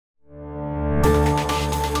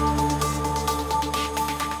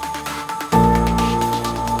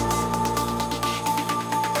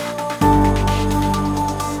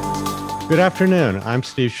Good afternoon. I'm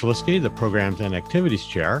Steve Schlisky, the Programs and Activities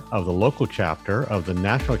Chair of the local chapter of the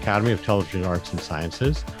National Academy of Television Arts and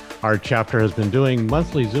Sciences. Our chapter has been doing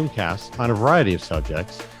monthly Zoomcasts on a variety of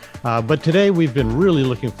subjects, but today we've been really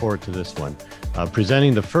looking forward to this one,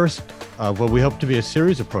 presenting the first of what we hope to be a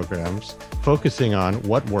series of programs focusing on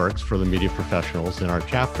what works for the media professionals in our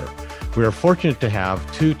chapter. We are fortunate to have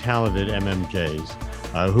two talented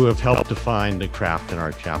MMJs who have helped define the craft in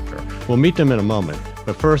our chapter. We'll meet them in a moment,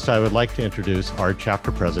 but first I would like to introduce our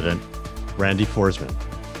chapter president, Randy Forsman.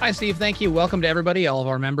 Hi, Steve. Thank you. Welcome to everybody, all of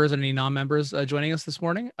our members and any non-members joining us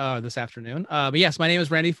this afternoon. But yes, my name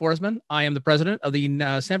is Randy Forsman. I am the president of the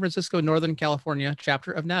San Francisco, Northern California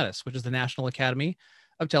chapter of NATAS, which is the National Academy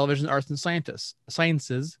of Television Arts and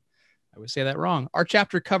Sciences. I would say that wrong. Our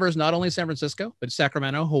chapter covers not only San Francisco, but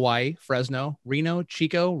Sacramento, Hawaii, Fresno, Reno,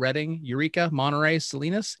 Chico, Redding, Eureka, Monterey,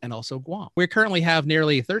 Salinas, and also Guam. We currently have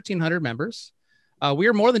nearly 1,300 members. We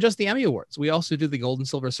are more than just the Emmy Awards. We also do the Gold and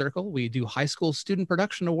Silver Circle. We do high school student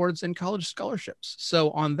production awards and college scholarships.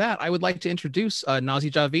 So on that, I would like to introduce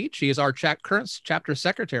Nazi Javid. She is our current chapter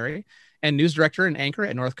secretary and news director and anchor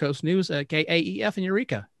at North Coast News at KAEF in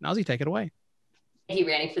Eureka. Nazi, take it away. Thank you,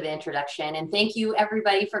 Randy, for the introduction. And thank you,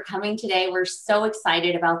 everybody, for coming today. We're so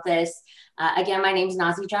excited about this. Again, my name is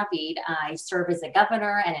Nazi Javid. I serve as a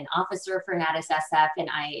governor and an officer for NATAS SF, and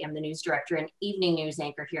I am the news director and evening news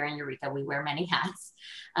anchor here in Eureka. We wear many hats.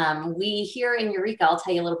 We here in Eureka, I'll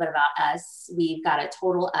tell you a little bit about us. We've got a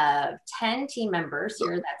total of 10 team members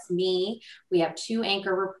here. That's me. We have 2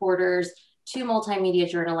 anchor reporters, 2 multimedia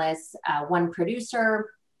journalists, 1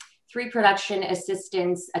 producer, 3 production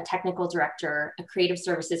assistants, a technical director, a creative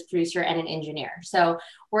services producer, and an engineer. So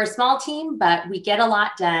we're a small team, but we get a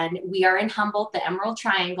lot done. We are in Humboldt, the Emerald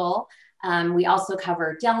Triangle. We also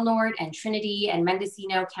cover Del Norte and Trinity and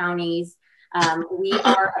Mendocino counties. We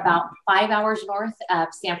are about 5 hours north of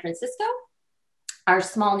San Francisco. Our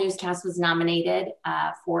small newscast was nominated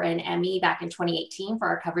for an Emmy back in 2018 for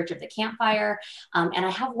our coverage of the campfire. And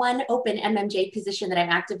I have 1 open MMJ position that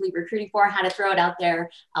I'm actively recruiting for. I had to throw it out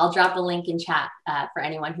there. I'll drop a link in chat for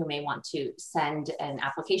anyone who may want to send an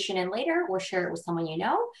application in later or share it with someone you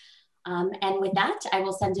know. And with that, I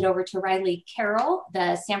will send it over to Riley Carroll,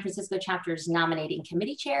 the San Francisco chapter's nominating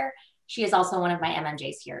committee chair. She is also one of my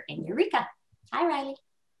MMJs here in Eureka. Hi, Riley.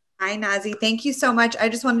 Hi, Nazi. Thank you so much. I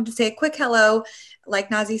just wanted to say a quick hello.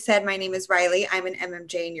 Like Nazi said, my name is Riley. I'm an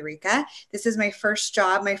MMJ in Eureka. This is my first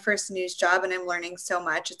job, my first news job, and I'm learning so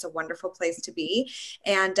much. It's a wonderful place to be.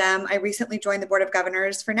 And I recently joined the Board of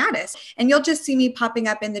Governors for NATAS. And you'll just see me popping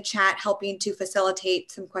up in the chat, helping to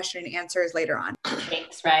facilitate some question and answers later on.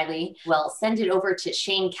 Thanks, Riley. We'll send it over to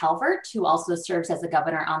Shane Calvert, who also serves as a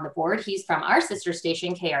governor on the board. He's from our sister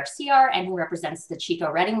station, KRCR, and who represents the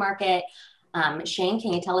Chico Redding market. Shane,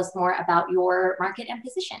 can you tell us more about your market and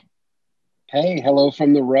position? Hey, hello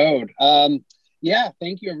from the road. Yeah,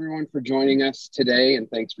 thank you everyone for joining us today,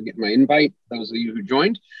 and thanks for getting my invite, those of you who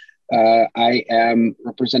joined. I am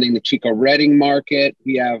representing the Chico Redding market.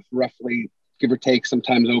 We have roughly, give or take,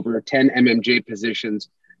 sometimes over 10 MMJ positions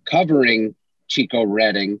covering Chico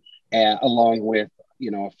Redding, along with,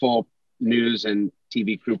 a full news and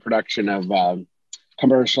TV crew production of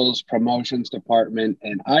commercials, promotions department,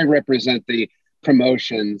 and I represent the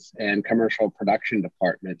promotions and commercial production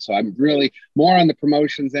department. So I'm really more on the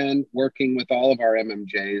promotions end, working with all of our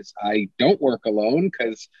MMJs. I don't work alone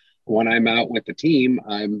because when I'm out with the team,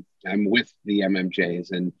 I'm with the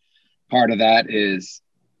MMJs, and part of that is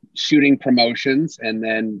shooting promotions, and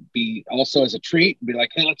then be also as a treat, be like,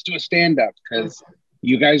 hey, let's do a stand-up because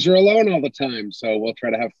you guys are alone all the time. So we'll try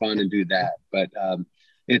to have fun and do that. But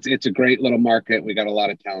it's a great little market. We got a lot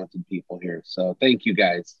of talented people here. So thank you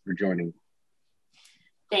guys for joining.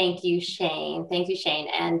 Thank you, Shane. Thank you, Shane.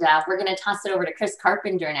 And we're going to toss it over to Chris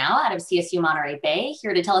Carpenter now out of CSU Monterey Bay,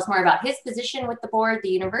 here to tell us more about his position with the board, the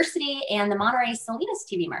university, and the Monterey Salinas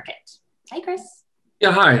TV market. Hi, Chris.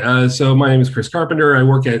 Yeah, hi. So my name is Chris Carpenter. I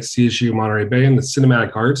work at CSU Monterey Bay in the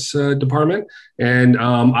Cinematic Arts department. And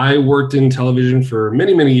I worked in television for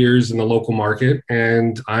many, many years in the local market.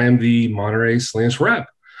 And I am the Monterey Salinas rep.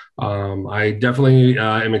 I definitely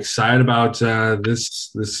am excited about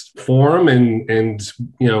this forum and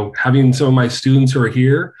having some of my students who are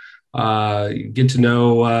here get to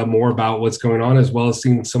know more about what's going on, as well as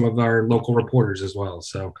seeing some of our local reporters as well.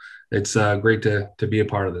 So it's great to be a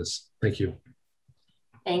part of this. Thank you.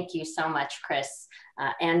 Thank you so much, Chris.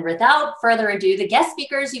 And without further ado, the guest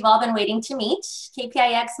speakers you've all been waiting to meet,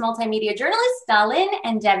 KPIX multimedia journalists, Lin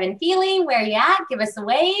and Kevin Fehely. Where you at? Give us a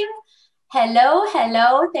wave. Hello,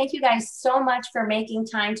 hello. Thank you guys so much for making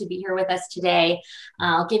time to be here with us today.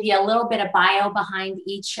 I'll give you a little bit of bio behind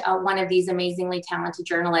each one of these amazingly talented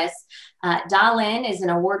journalists. Lin is an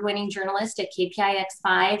award-winning journalist at KPIX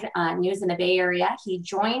 5 News in the Bay Area. He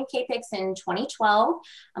joined KPIX in 2012,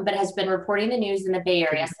 but has been reporting the news in the Bay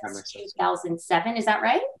Area since 2007. Is that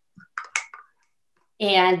right?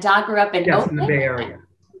 And Da grew up in Oakland, in the Bay Area.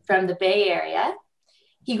 From the Bay Area.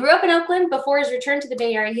 He grew up in Oakland. Before his return to the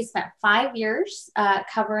Bay Area, he spent 5 years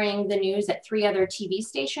covering the news at 3 other TV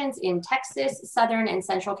stations in Texas, Southern, and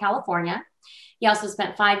Central California. He also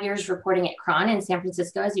spent 5 years reporting at KRON in San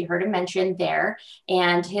Francisco, as you heard him mention there.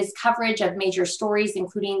 And his coverage of major stories,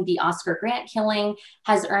 including the Oscar Grant killing,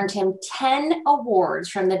 has earned him 10 awards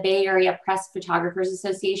from the Bay Area Press Photographers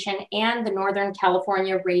Association and the Northern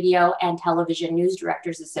California Radio and Television News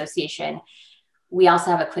Directors Association. We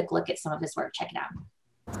also have a quick look at some of his work. Check it out.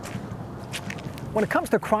 When it comes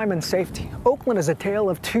to crime and safety, Oakland is a tale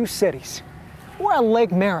of two cities. We're at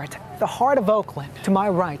Lake Merritt, the heart of Oakland. To my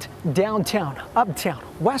right, downtown, uptown,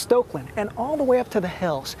 West Oakland, and all the way up to the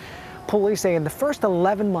hills. Police say in the first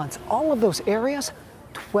 11 months, all of those areas,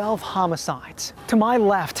 12 homicides. To my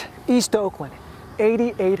left, East Oakland,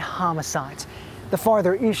 88 homicides. The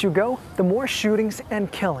farther east you go, the more shootings and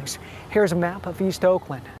killings. Here's a map of East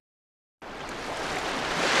Oakland.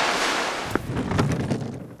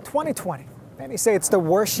 2020, many say it's the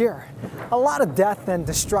worst year. A lot of death and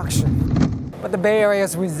destruction. But the Bay Area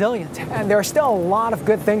is resilient, and there are still a lot of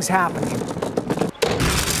good things happening.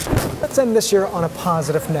 Let's end this year on a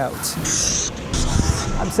positive note.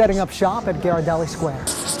 I'm setting up shop at Ghirardelli Square,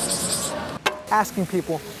 asking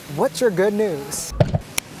people, what's your good news?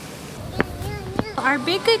 Our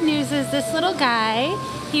big good news is this little guy.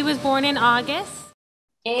 He was born in August.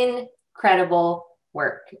 Incredible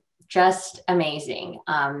work. Just amazing.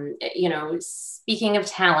 You know, speaking of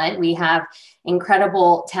talent, we have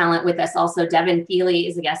incredible talent with us. Also, Kevin Fehely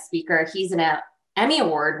is a guest speaker. He's an Emmy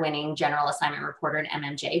Award-winning general assignment reporter at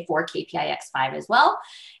MMJ for KPIX 5 as well.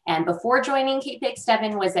 And before joining KPIX,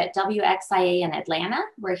 Devin was at WXIA in Atlanta,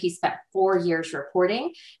 where he spent 4 years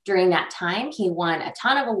reporting. During that time, he won a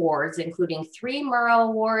ton of awards, including 3 Murrow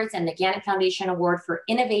Awards and the Gannett Foundation Award for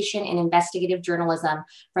Innovation in Investigative Journalism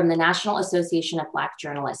from the National Association of Black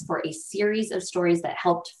Journalists for a series of stories that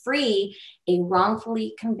helped free a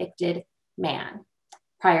wrongfully convicted man.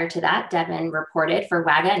 Prior to that, Devin reported for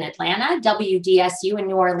WAGA in Atlanta, WDSU in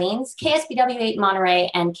New Orleans, KSBW 8 in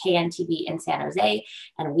Monterey, and KNTV in San Jose.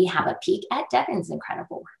 And we have a peek at Devin's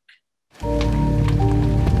incredible work. The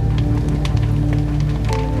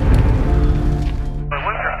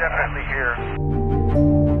winds are definitely here.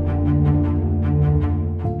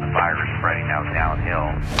 The fire is spreading now downhill.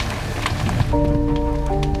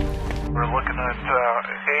 We're looking at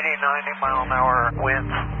 80, 90 mile an hour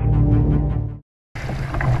winds.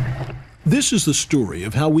 This is the story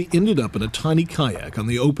of how we ended up in a tiny kayak on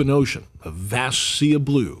the open ocean, a vast sea of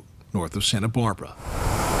blue, north of Santa Barbara.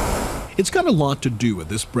 It's got a lot to do with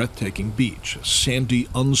this breathtaking beach, a sandy,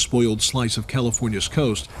 unspoiled slice of California's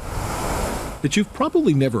coast that you've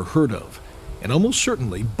probably never heard of, and almost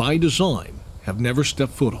certainly, by design, have never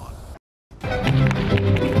stepped foot on.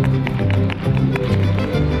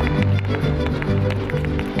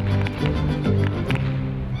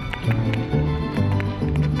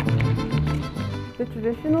 The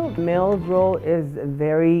traditional male's role is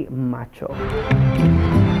very macho.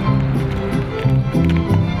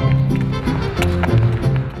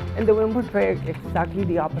 And the women portray exactly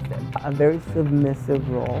the opposite, a very submissive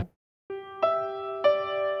role.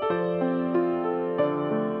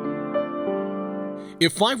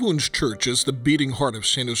 If Five Wounds Church is the beating heart of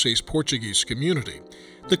San Jose's Portuguese community,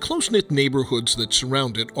 the close-knit neighborhoods that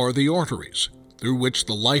surround it are the arteries, through which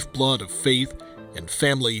the lifeblood of faith and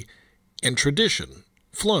family and tradition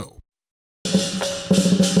flow.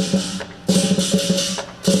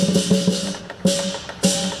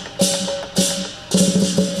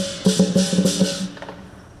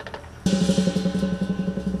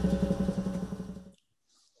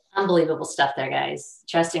 Unbelievable stuff there, guys.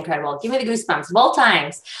 Just incredible. Give me the goosebumps both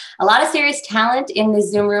times. A lot of serious talent in the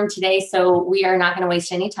Zoom room today, so we are not going to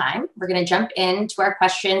waste any time. We're going to jump into our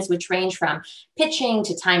questions, which range from pitching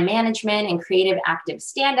to time management and creative active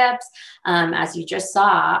stand-ups. As you just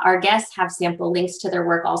saw, our guests have sample links to their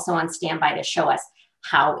work also on standby to show us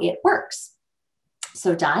how it works.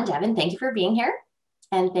 So Don, Devin, thank you for being here.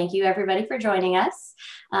 And thank you everybody for joining us.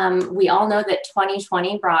 We all know that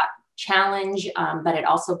 2020 brought challenge, but it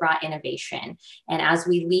also brought innovation. And as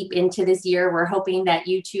we leap into this year, we're hoping that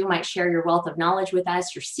you too might share your wealth of knowledge with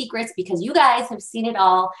us, your secrets, because you guys have seen it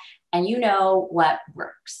all and you know what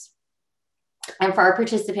works. And for our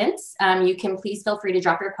participants, you can please feel free to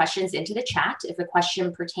drop your questions into the chat. If a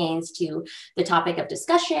question pertains to the topic of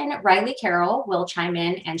discussion, Riley Carroll will chime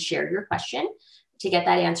in and share your question to get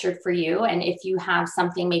that answered for you. And if you have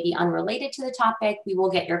something maybe unrelated to the topic, we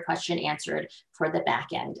will get your question answered for the back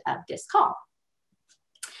end of this call.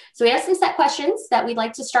 So we have some set questions that we'd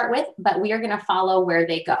like to start with, but we are going to follow where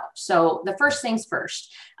they go. So the first things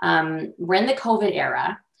first, we're in the COVID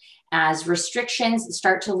era. As restrictions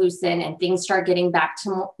start to loosen and things start getting back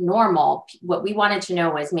to normal, what we wanted to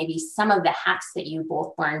know was maybe some of the hacks that you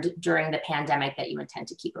both learned during the pandemic that you intend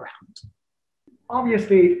to keep around.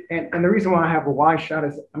 Obviously, and the reason why I have a wide shot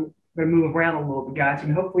is I'm going to move around a little bit, guys,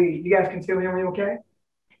 and hopefully you guys can still hear me okay?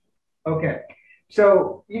 Okay.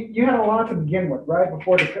 So you had a lot to begin with, right,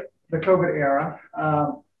 before the COVID era.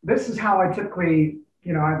 This is how I typically,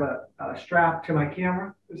 I have a strap to my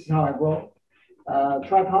camera. This is how I roll.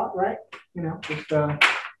 Tripod, right? Just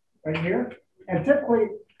right here. And typically,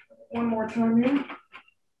 one more time here.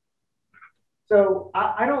 So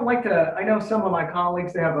I don't like to, I know some of my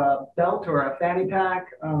colleagues, they have a belt or a fanny pack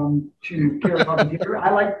to carry on the gear.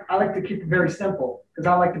 I like to keep it very simple because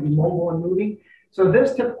I like to be mobile and moving. So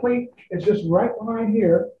this typically is just right behind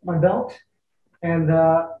here, my belt. And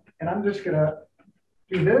I'm just gonna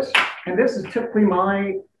do this. And this is typically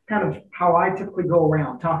my kind of how I typically go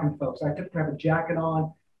around talking to folks. I typically have a jacket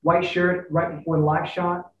on, white shirt right before the live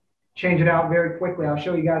shot, change it out very quickly. I'll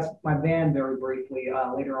show you guys my van very briefly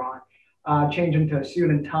later on. Change into a suit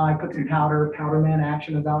and tie, put some powder man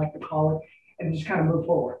action as I like to call it, and just kind of move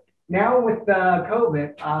forward. Now with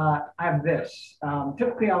COVID, I have this.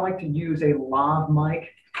 Typically I like to use a lav mic,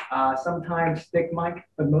 sometimes stick mic,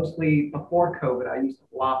 but mostly before COVID, I used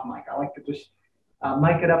a lav mic. I like to just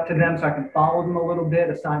mic it up to them so I can follow them a little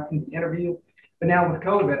bit aside from the interview. But now with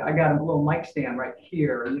COVID, I got a little mic stand right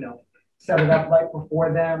here, set it up right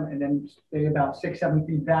before them and then stay about 6-7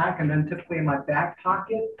 feet back. And then typically in my back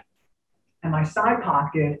pocket and my side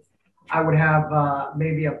pocket, I would have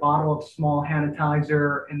maybe a bottle of small hand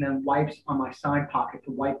sanitizer and then wipes on my side pocket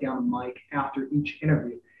to wipe down the mic after each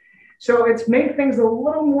interview. So it's made things a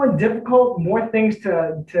little more difficult, more things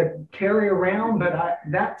to carry around, but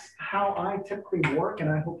that's how I typically work. And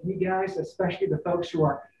I hope you guys, especially the folks who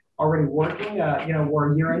are already working,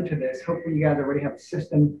 we're a year into this, hopefully you guys already have a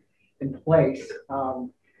system in place.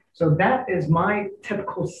 So that is my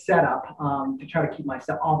typical setup to try to keep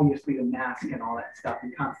myself, obviously the mask and all that stuff,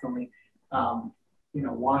 and constantly,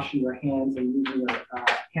 washing your hands and using your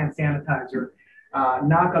hand sanitizer.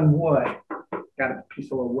 Knock on wood, got a piece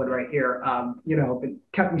of little wood right here. But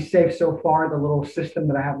kept me safe so far. The little system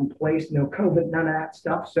that I have in place, no COVID, none of that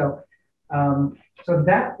stuff. So, so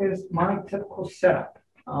that is my typical setup.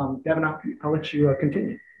 Devin, I'll let you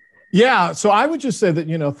continue. Yeah, so I would just say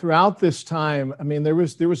that, throughout this time, I mean, there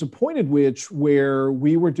was a point at which where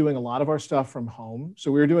we were doing a lot of our stuff from home.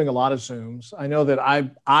 So we were doing a lot of Zooms. I know that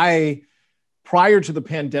I prior to the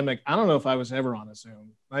pandemic, I don't know if I was ever on a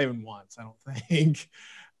Zoom, not even once, I don't think.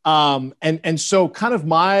 And so kind of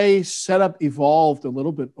my setup evolved a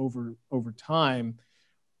little bit over time.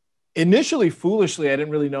 Initially, foolishly, I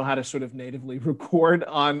didn't really know how to sort of natively record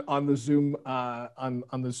on the Zoom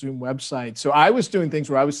on the Zoom website. So I was doing things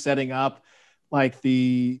where I was setting up like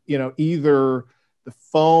either the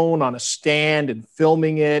phone on a stand and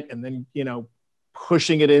filming it, and then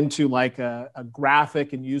pushing it into like a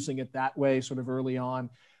graphic and using it that way sort of early on.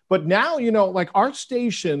 But now like our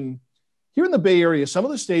station here in the Bay Area, some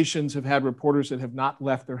of the stations have had reporters that have not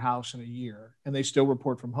left their house in a year, and they still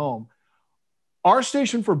report from home. Our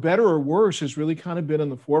station, for better or worse, has really kind of been in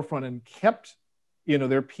the forefront and kept,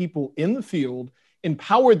 their people in the field,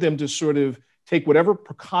 empowered them to sort of take whatever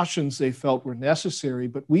precautions they felt were necessary.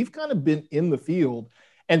 But we've kind of been in the field.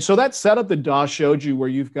 And so that setup that Daw showed you, where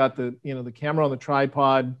you've got the camera on the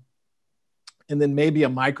tripod, and then maybe a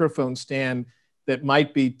microphone stand that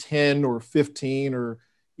might be 10 or 15 or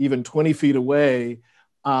even 20 feet away,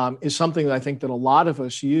 is something that I think that a lot of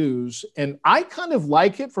us use. And I kind of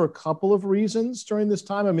like it for a couple of reasons during this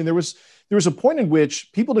time. I mean, there was a point in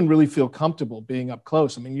which people didn't really feel comfortable being up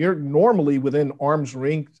close. I mean, you're normally within arm's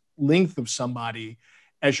length of somebody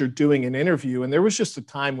as you're doing an interview. And there was just a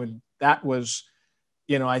time when that was,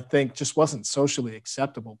 I think just wasn't socially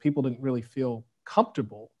acceptable. People didn't really feel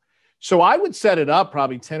comfortable. So I would set it up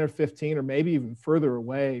probably 10 or 15 or maybe even further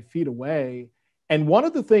away, feet away. And one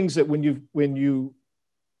of the things that when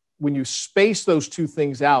you space those two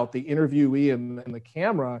things out, the interviewee and the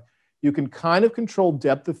camera, you can kind of control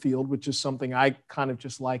depth of field, which is something I kind of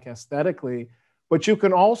just like aesthetically. But you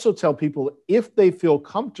can also tell people if they feel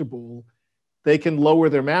comfortable, they can lower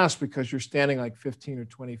their mask because you're standing like 15 or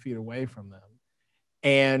 20 feet away from them.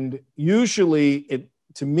 And usually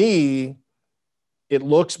to me, it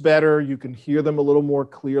looks better. You can hear them a little more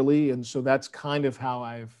clearly. And so that's kind of how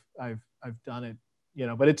I've done it,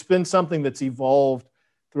 but it's been something that's evolved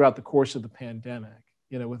throughout the course of the pandemic,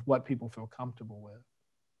 with what people feel comfortable with.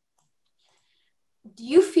 Do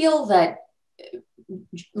you feel that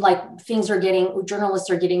journalists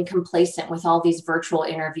are getting complacent with all these virtual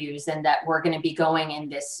interviews, and that we're going to be going in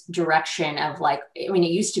this direction of it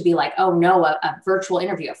used to be like, oh no, a virtual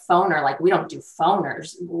interview, a phoner, we don't do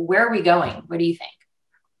phoners. Where are we going? What do you think?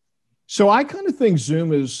 So I kind of think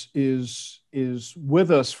Zoom is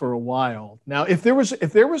with us for a while. Now, if there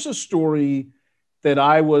was a story that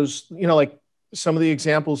I was, like some of the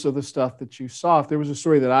examples of the stuff that you saw, if there was a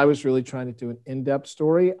story that I was really trying to do an in-depth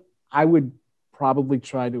story, I would probably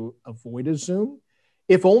try to avoid a Zoom,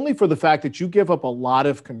 if only for the fact that you give up a lot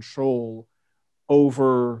of control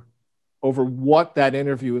over what that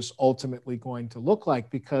interview is ultimately going to look like.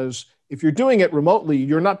 Because if you're doing it remotely,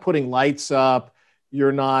 you're not putting lights up,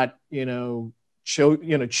 you're not,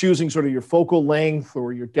 choosing sort of your focal length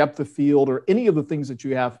or your depth of field or any of the things that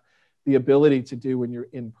you have the ability to do when you're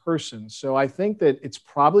in person. So I think that it's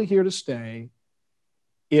probably here to stay.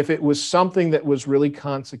 If it was something that was really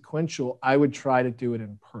consequential, I would try to do it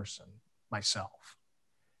in person myself.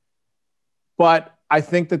 But I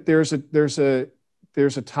think that there's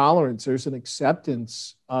a tolerance, there's an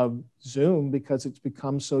acceptance of Zoom because it's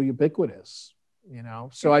become so ubiquitous,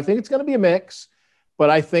 So I think it's going to be a mix, but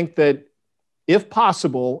I think that if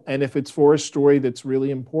possible, and if it's for a story that's really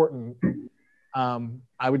important,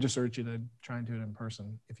 I would just urge you to try and do it in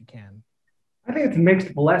person if you can. I think it's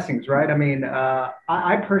mixed blessings, right? I mean,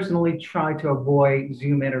 I personally try to avoid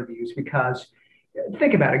Zoom interviews because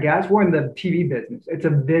think about it, guys. We're in the TV business. It's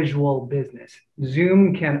a visual business.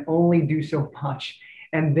 Zoom can only do so much,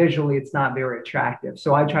 and visually it's not very attractive.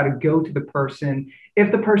 So I try to go to the person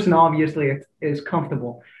if the person obviously is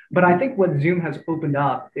comfortable. But I think what Zoom has opened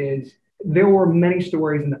up is there were many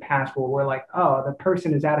stories in the past where we're like, oh, the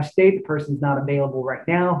person is out of state, the person's not available right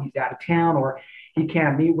now, he's out of town, or he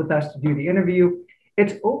can't meet with us to do the interview.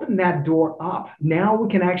 It's opened that door up. Now we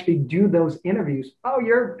can actually do those interviews. Oh,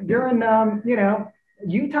 you're in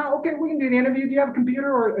Utah. Okay, we can do the interview. Do you have a computer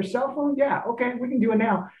or a cell phone? Yeah, okay, we can do it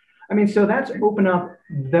now. I mean, so that's opened up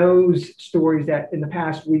those stories that in the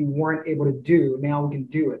past we weren't able to do. Now we can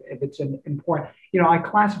do it if it's important. I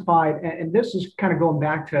classified, and this is kind of going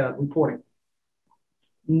back to reporting,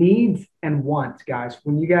 needs and wants, guys.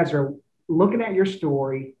 When you guys are looking at your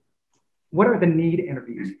story, what are the need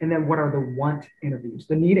interviews? And then what are the want interviews?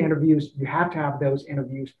 The need interviews, you have to have those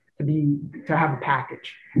interviews to have a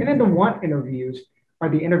package. And then the want interviews are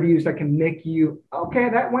the interviews that can make you, okay,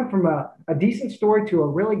 that went from a decent story to a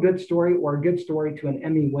really good story, or a good story to an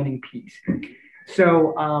Emmy-winning piece.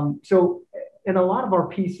 So in a lot of our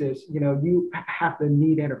pieces, you have the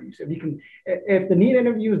need interviews. If the need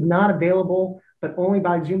interview is not available, but only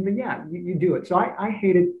by Zoom, then yeah, you do it. So I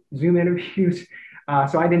hated Zoom interviews.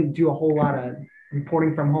 So I didn't do a whole lot of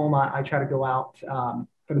reporting from home. I try to go out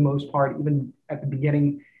for the most part, even at the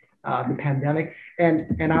beginning the pandemic.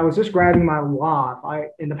 And I was just grabbing my lav.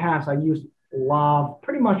 In the past, I used lav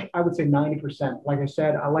pretty much, I would say 90%. Like I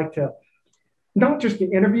said, I like to, not just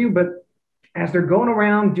the interview, but as they're going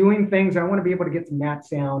around doing things, I want to be able to get some nat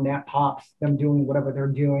sound, nat pops, them doing whatever they're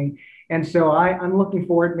doing. And so I'm looking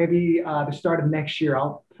forward, maybe the start of next year,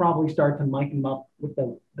 I'll probably start to mic them up with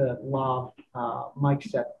the lav mic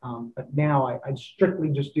set. But now I strictly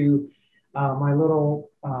just do my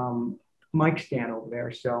little mic stand over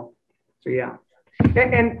there. So yeah.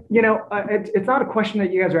 And it's not a question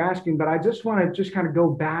that you guys are asking, but I just want to just kind of go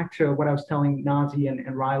back to what I was telling Nazi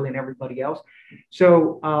and Riley and everybody else.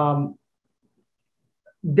 So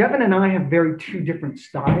Devin and I have two different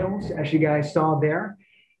styles, as you guys saw there.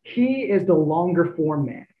 He is the longer form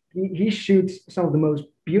man. He shoots some of the most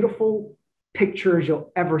beautiful pictures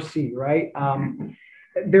you'll ever see, right?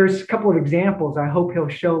 There's a couple of examples I hope he'll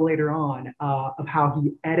show later on of how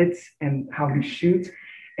he edits and how he shoots.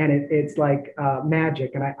 And it's like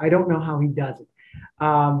magic. And I don't know how he does it,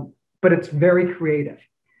 but it's very creative.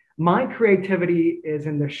 My creativity is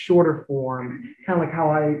in the shorter form, kind of like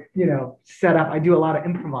how I, set up. I do a lot of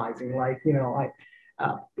improvising, like,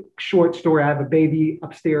 short story. I have a baby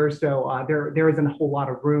upstairs, so there isn't a whole lot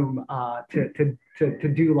of room to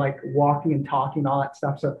do like walking and talking and all that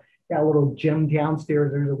stuff. So got a little gym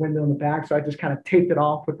downstairs. There's a window in the back, so I just kind of taped it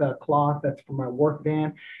off with a cloth that's for my work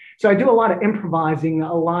van. So I do a lot of improvising,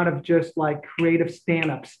 a lot of just like creative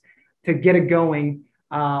stand-ups to get it going.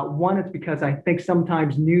 One, it's because I think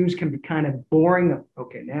sometimes news can be kind of boring.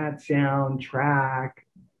 Okay, that sound, track,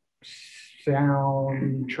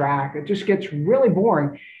 sound, track. It just gets really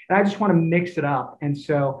boring. And I just want to mix it up. And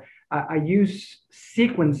so I use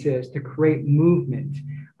sequences to create movement,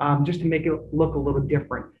 just to make it look a little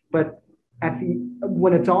different. But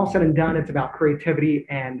when it's all said and done, it's about creativity.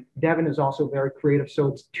 And Devin is also very creative. So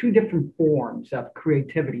it's two different forms of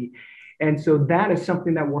creativity. And so that is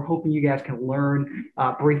something that we're hoping you guys can learn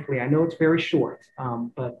briefly. I know it's very short,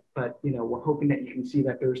 but we're hoping that you can see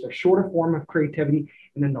that there's a shorter form of creativity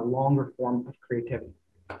and then the longer form of creativity.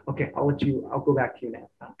 Okay, I'll go back to you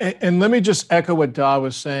now. And let me just echo what Da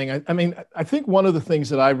was saying. I think one of the things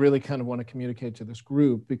that I really kind of want to communicate to this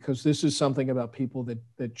group, because this is something about people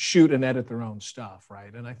that shoot and edit their own stuff,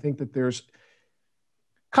 right? And I think that there's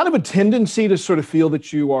kind of a tendency to sort of feel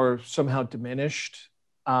that you are somehow diminished,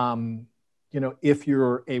 if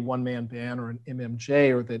you're a one-man band or an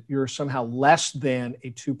MMJ, or that you're somehow less than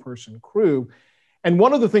a two-person crew. And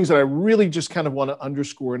one of the things that I really just kind of want to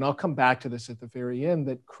underscore, and I'll come back to this at the very end,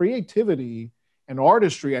 that creativity and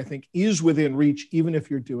artistry, I think, is within reach, even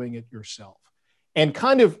if you're doing it yourself. And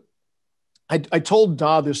kind of, I told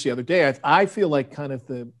Da this the other day, I feel like kind of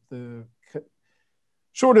the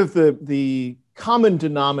common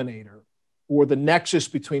denominator or the nexus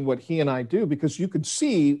between what he and I do, because you could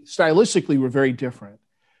see stylistically we're very different.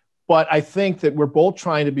 But I think that we're both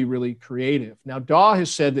trying to be really creative. Now, Da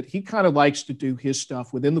has said that he kind of likes to do his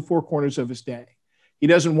stuff within the four corners of his day. He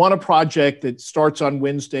doesn't want a project that starts on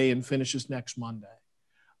Wednesday and finishes next Monday.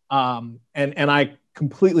 And I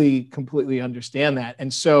completely understand that.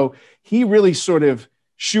 And so he really sort of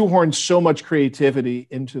shoehorns so much creativity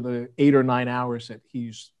into the 8 or 9 hours that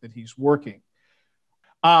he's working.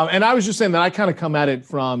 And I was just saying that I kind of come at it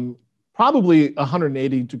from probably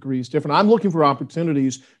 180 degrees different. I'm looking for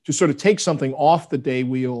opportunities to sort of take something off the day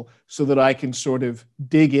wheel so that I can sort of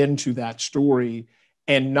dig into that story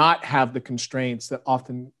and not have the constraints that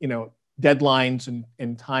often, deadlines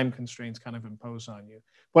and time constraints kind of impose on you.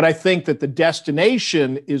 But I think that the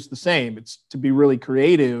destination is the same. It's to be really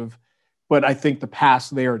creative, but I think the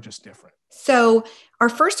paths there are just different. So our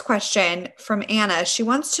first question from Anna, she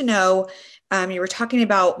wants to know, you were talking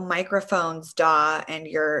about microphones, Da, and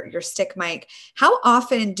your stick mic. How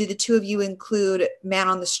often do the two of you include man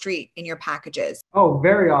on the street in your packages? Oh,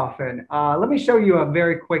 very often. Let me show you a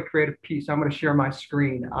very quick creative piece. I'm going to share my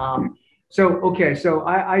screen. So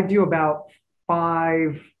I do about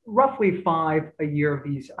roughly five a year of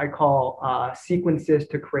these I call sequences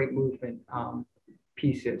to create movement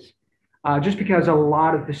pieces. Just because a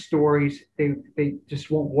lot of the stories, they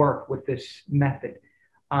just won't work with this method.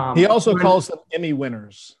 He also calls them Emmy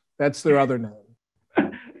winners. That's their other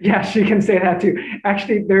name. Yeah, she can say that too.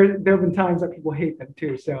 Actually, there have been times that people hate them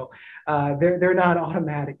too. So they're not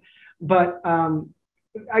automatic. But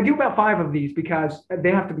I do about 5 of these because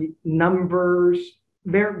they have to be numbers.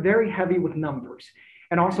 They're very heavy with numbers.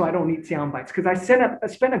 And also I don't need sound bites because I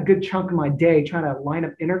spend a good chunk of my day trying to line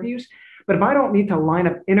up interviews. But if I don't need to line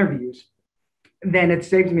up interviews, then it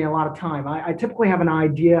saves me a lot of time. I typically have an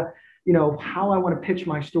idea, how I want to pitch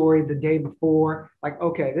my story the day before. Like,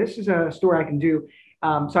 okay, this is a story I can do.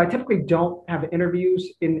 So I typically don't have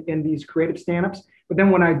interviews in these creative stand-ups. But then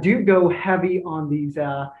when I do go heavy on these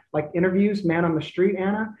like interviews, man on the street,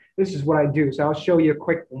 Anna, this is what I do. So I'll show you a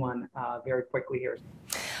quick one very quickly here.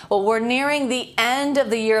 Well, we're nearing the end of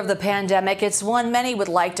the year of the pandemic. It's one many would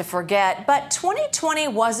like to forget, but 2020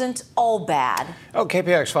 wasn't all bad. Oh,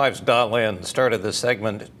 KPIX 5's Lin started this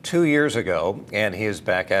segment 2 years ago, and he is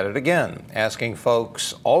back at it again, asking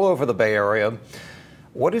folks all over the Bay Area,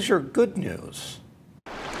 what is your good news?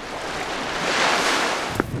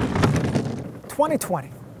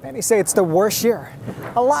 2020. Many say it's the worst year.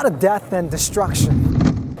 A lot of death and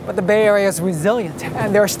destruction. But the Bay Area is resilient,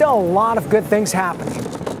 and there are still a lot of good things happening.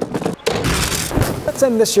 Let's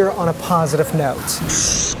end this year on a positive note.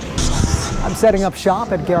 I'm setting up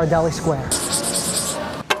shop at Ghirardelli Square,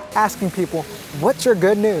 asking people, what's your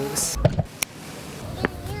good news?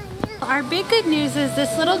 Our big good news is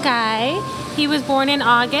this little guy. He was born in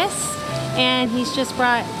August, and he's just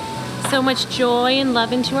brought so much joy and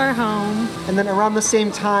love into our home. And then around the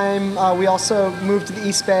same time, we also moved to the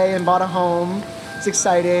East Bay and bought a home. It's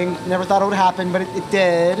exciting. Never thought it would happen, but it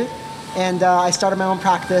did. And I started my own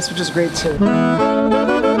practice, which is great too.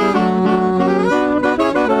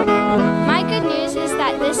 My good news is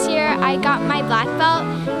that this year I got my black belt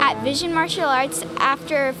at Vision Martial Arts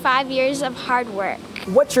after 5 years of hard work.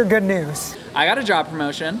 What's your good news? I got a job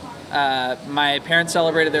promotion. My parents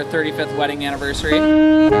celebrated their 35th wedding anniversary.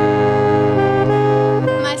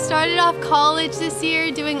 My star started off college this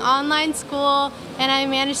year doing online school, and I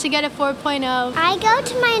managed to get a 4.0. I go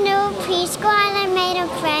to my new preschool and I made a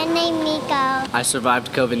friend named Miko. I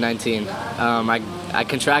survived COVID-19. I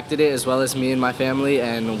contracted it as well as me and my family,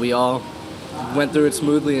 and we all went through it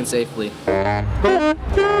smoothly and safely.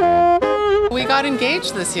 We got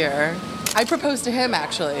engaged this year. I proposed to him,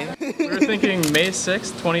 actually. We were thinking May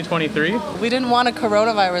 6th, 2023. We didn't want a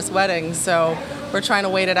coronavirus wedding, so we're trying to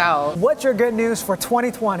wait it out. What's your good news for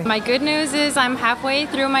 2020? My good news is I'm halfway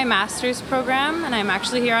through my master's program, and I'm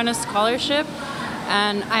actually here on a scholarship,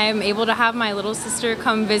 and I am able to have my little sister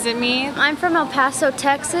come visit me. I'm from El Paso,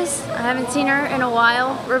 Texas. I haven't seen her in a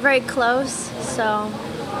while. We're very close, so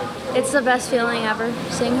it's the best feeling ever,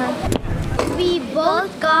 seeing her. We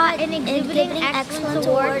both got an Exhibiting Excellence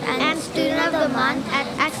Award and Student of the Month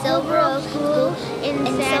at Silver Oak School in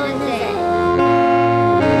San Jose.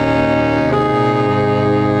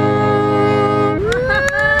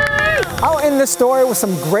 I'll end this story with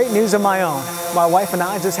some great news of my own. My wife and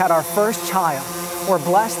I just had our first child. We're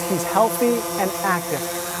blessed he's healthy and active.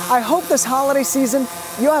 I hope this holiday season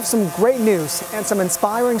you'll have some great news and some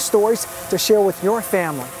inspiring stories to share with your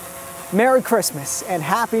family. Merry Christmas and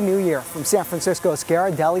Happy New Year from San Francisco's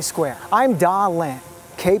Ghirardelli Square. I'm Don Lin,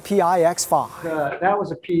 KPIX 5. That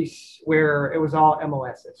was a piece where it was all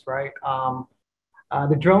MOSs, right?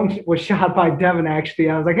 The drone was shot by Devin, actually.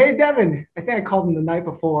 I was like, hey, Devin, I think I called him the night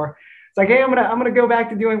before. It's like, hey, I'm gonna go back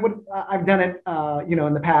to doing what I've done it,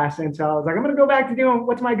 in the past. And so I was like, I'm gonna go back to doing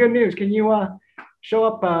what's my good news. Can you show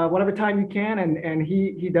up whatever time you can? And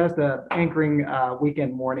he does the anchoring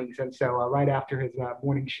weekend mornings. And so right after his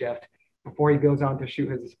morning shift, before he goes on to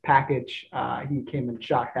shoot his package, he came and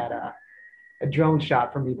shot that a drone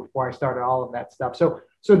shot for me before I started all of that stuff. So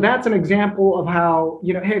that's an example of how,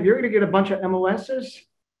 hey, if you're going to get a bunch of MOSs,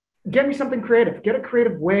 get me something creative. Get a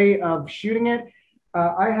creative way of shooting it.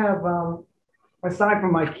 I have, aside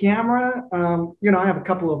from my camera, I have a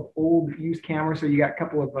couple of old used cameras. So you got a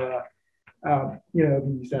couple of,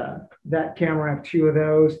 that camera, I have 2 of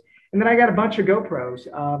those. And then I got a bunch of GoPros.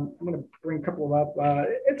 I'm going to bring a couple up.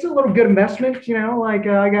 It's a little good investment, I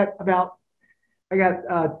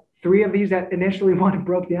got 3 of these that initially one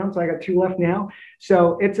broke down. So I got 2 left now.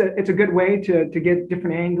 So it's a good way to get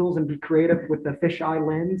different angles and be creative with the fisheye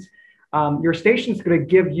lens. Your station's going to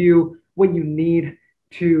give you what you need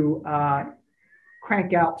to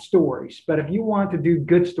crank out stories. But if you want to do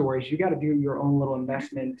good stories, you got to do your own little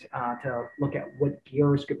investment to look at what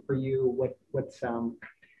gear is good for you, what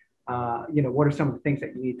are some of the things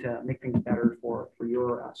that you need to make things better for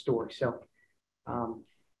your story. So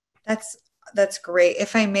that's great.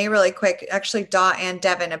 If I may, really quick, actually, Daw and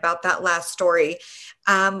Devin, about that last story.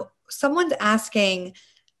 Someone's asking,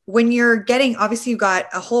 when you're getting, obviously you got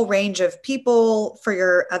a whole range of people for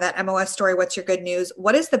your that MOS story. What's your good news?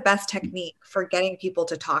 What is the best technique for getting people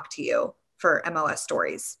to talk to you for MOS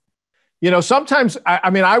stories? Sometimes,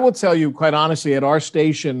 I will tell you quite honestly, at our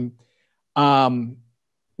station,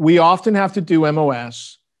 we often have to do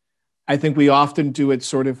MOS. I think we often do it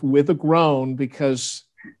sort of with a groan, because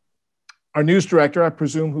our news director, I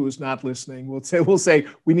presume, who is not listening, will say,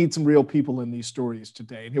 we need some real people in these stories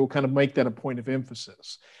today. And he will kind of make that a point of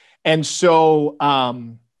emphasis. And so,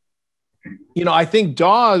 I think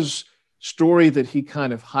Daw's story that he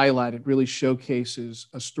kind of highlighted really showcases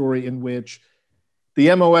a story in which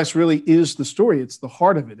the MOS really is the story. It's the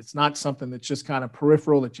heart of it. It's not something that's just kind of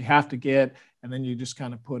peripheral that you have to get and then you just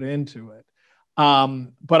kind of put into it.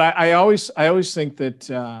 But I always think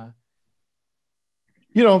that,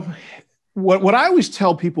 what I always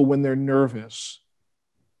tell people when they're nervous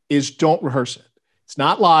is don't rehearse it. It's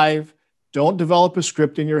not live. Don't develop a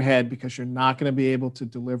script in your head, because you're not going to be able to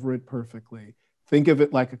deliver it perfectly. Think of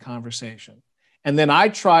it like a conversation. And then I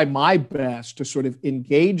try my best to sort of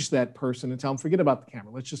engage that person and tell them, forget about the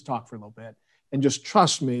camera. Let's just talk for a little bit. And just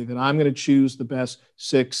trust me that I'm going to choose the best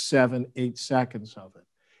 6, 7, 8 seconds of it.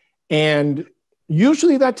 And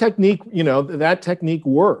usually that technique, that technique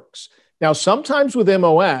works. Now, sometimes with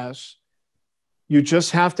MOS, you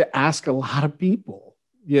just have to ask a lot of people,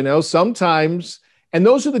 sometimes. And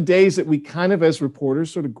those are the days that we kind of, as reporters,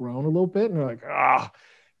 sort of groan a little bit. And we're like,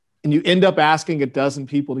 and you end up asking a dozen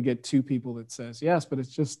people to get 2 people that says yes, but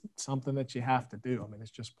it's just something that you have to do. It's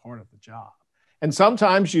just part of the job. And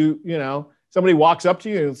sometimes somebody walks up to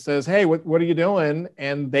you and says, hey, what are you doing?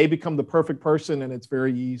 And they become the perfect person, and it's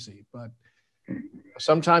very easy. But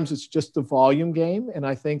sometimes it's just a volume game. And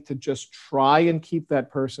I think to just try and keep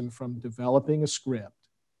that person from developing a script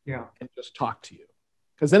and just talk to you,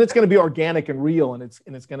 because then it's going to be organic and real, and it's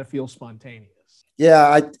going to feel spontaneous.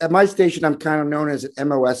 Yeah, at my station, I'm kind of known as an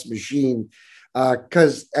MOS machine,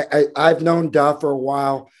 because I've known Duff for a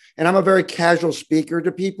while. and I'm a very casual speaker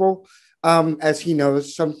to people, as he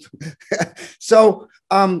knows. So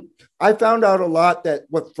I found out a lot that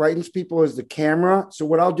what frightens people is the camera. So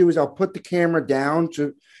what I'll do is I'll put the camera down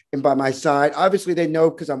and by my side. Obviously, they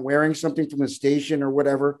know because I'm wearing something from the station or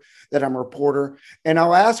whatever that I'm a reporter. And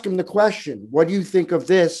I'll ask them the question, what do you think of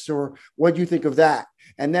this? Or what do you think of that?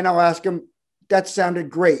 And then I'll ask them, that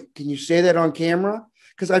sounded great. Can you say that on camera?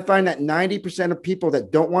 Because I find that 90% of people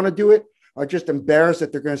that don't want to do it are just embarrassed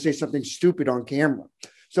that they're going to say something stupid on camera.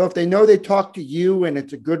 So if they know they talk to you and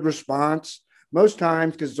it's a good response, most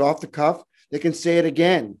times, because it's off the cuff, they can say it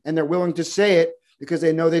again. And they're willing to say it because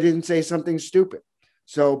they know they didn't say something stupid.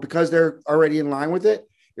 So because they're already in line with it,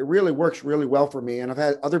 it really works really well for me. And I've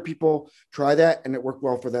had other people try that and it worked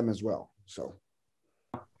well for them as well. So.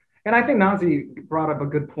 And I think Nazi brought up a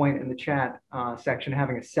good point in the chat section,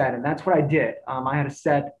 having a set. And that's what I did. I had a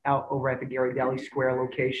set out over at the Gary Deli Square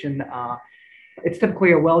location. It's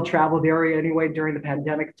typically a well-traveled area anyway. During the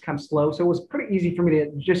pandemic, it's come slow. So it was pretty easy for me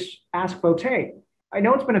to just ask folks, hey, I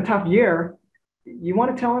know it's been a tough year. You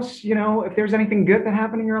want to tell us, if there's anything good that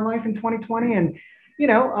happened in your life in 2020? And,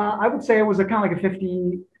 I would say it was a kind of like a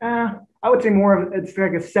 50, I would say more of, it's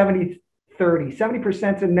like a 70-30.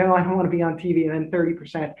 70% said, no, I don't want to be on TV. And then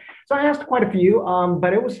 30%. So I asked quite a few,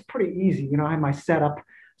 but it was pretty easy. I had my setup,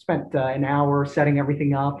 spent an hour setting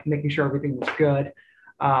everything up, making sure everything was good.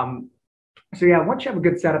 So yeah, once you have a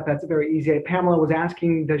good setup, that's very easy. Pamela was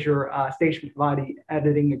asking, does your station provide the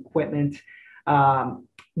editing equipment?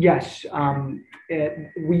 Yes,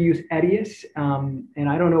 we use Edius, and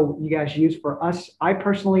I don't know what you guys use. For us,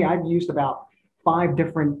 I've used about 5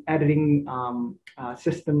 different editing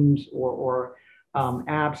systems or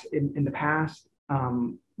apps in the past.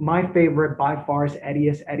 My favorite by far is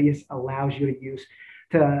Edius. Edius allows you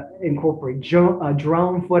to incorporate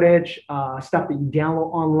drone footage, stuff that you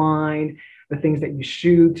download online, the things that you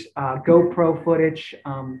shoot, GoPro footage.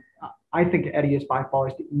 I think Edius by far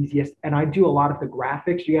is the easiest. And I do a lot of the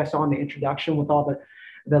graphics you guys saw in the introduction with all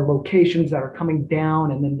the locations that are coming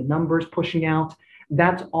down and then the numbers pushing out.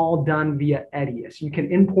 That's all done via Edius. You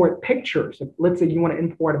can import pictures. Let's say you want to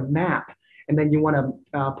import a map and then you want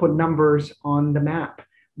to put numbers on the map.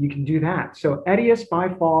 You can do that. So Edius by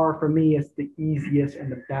far for me is the easiest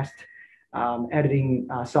and the best editing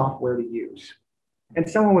software to use. And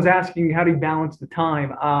someone was asking, how do you balance the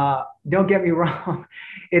time? Don't get me wrong,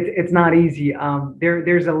 it's not easy.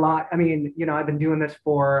 There's a lot. I mean, I've been doing this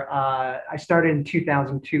I started in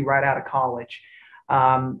 2002, right out of college.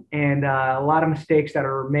 And a lot of mistakes that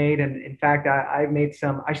are made. And in fact, I've made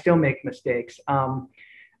some, I still make mistakes.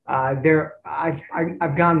 I've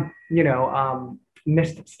gone,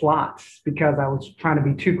 missed slots because I was trying to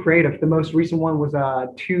be too creative. The most recent one was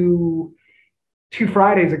two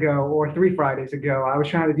Fridays ago or 3 Fridays ago. I was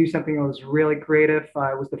trying to do something that was really creative.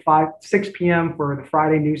 It was the 6 p.m. for the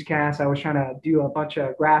Friday newscast. I was trying to do a bunch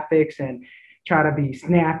of graphics and try to be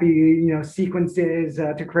snappy, sequences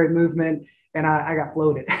to create movement. And I got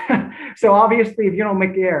floated. So obviously, if you don't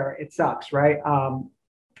make air, it sucks, right?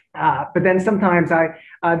 But then sometimes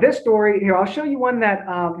this story here, I'll show you one that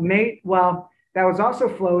that was also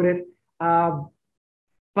floated.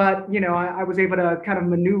 But, I was able to kind of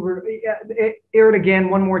maneuver, air it again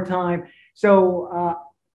one more time. So,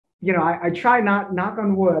 I try not, knock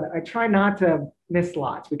on wood, I try not to miss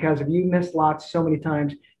slots, because if you miss slots so many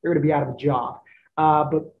times, you're going to be out of a job.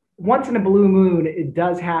 But once in a blue moon, it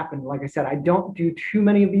does happen. Like I said, I don't do too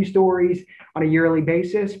many of these stories on a yearly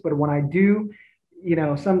basis, but when I do,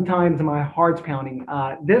 sometimes my heart's pounding.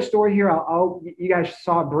 This story here, you guys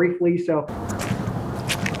saw it briefly. So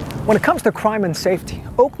when it comes to crime and safety,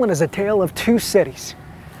 Oakland is a tale of 2 cities.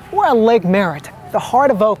 We're at Lake Merritt, the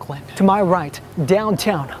heart of Oakland. To my right,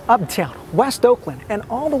 downtown, uptown, West Oakland, and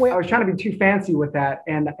all the way. I was trying to be too fancy with that,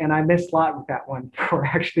 and I missed slot with that one for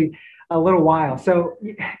actually a little while. So,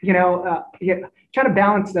 trying to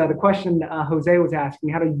balance the question Jose was asking,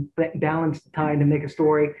 how do you balance the time to make a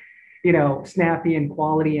story, snappy and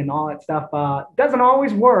quality and all that stuff. Doesn't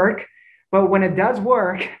always work, but when it does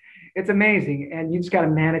work, it's amazing. And you just got to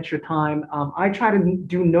manage your time. I try to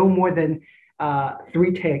do no more than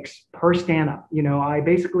 3 takes per stand-up. I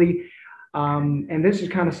basically, and this is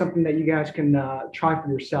kind of something that you guys can try for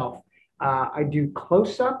yourself. I do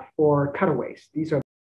close-up or cutaways. These are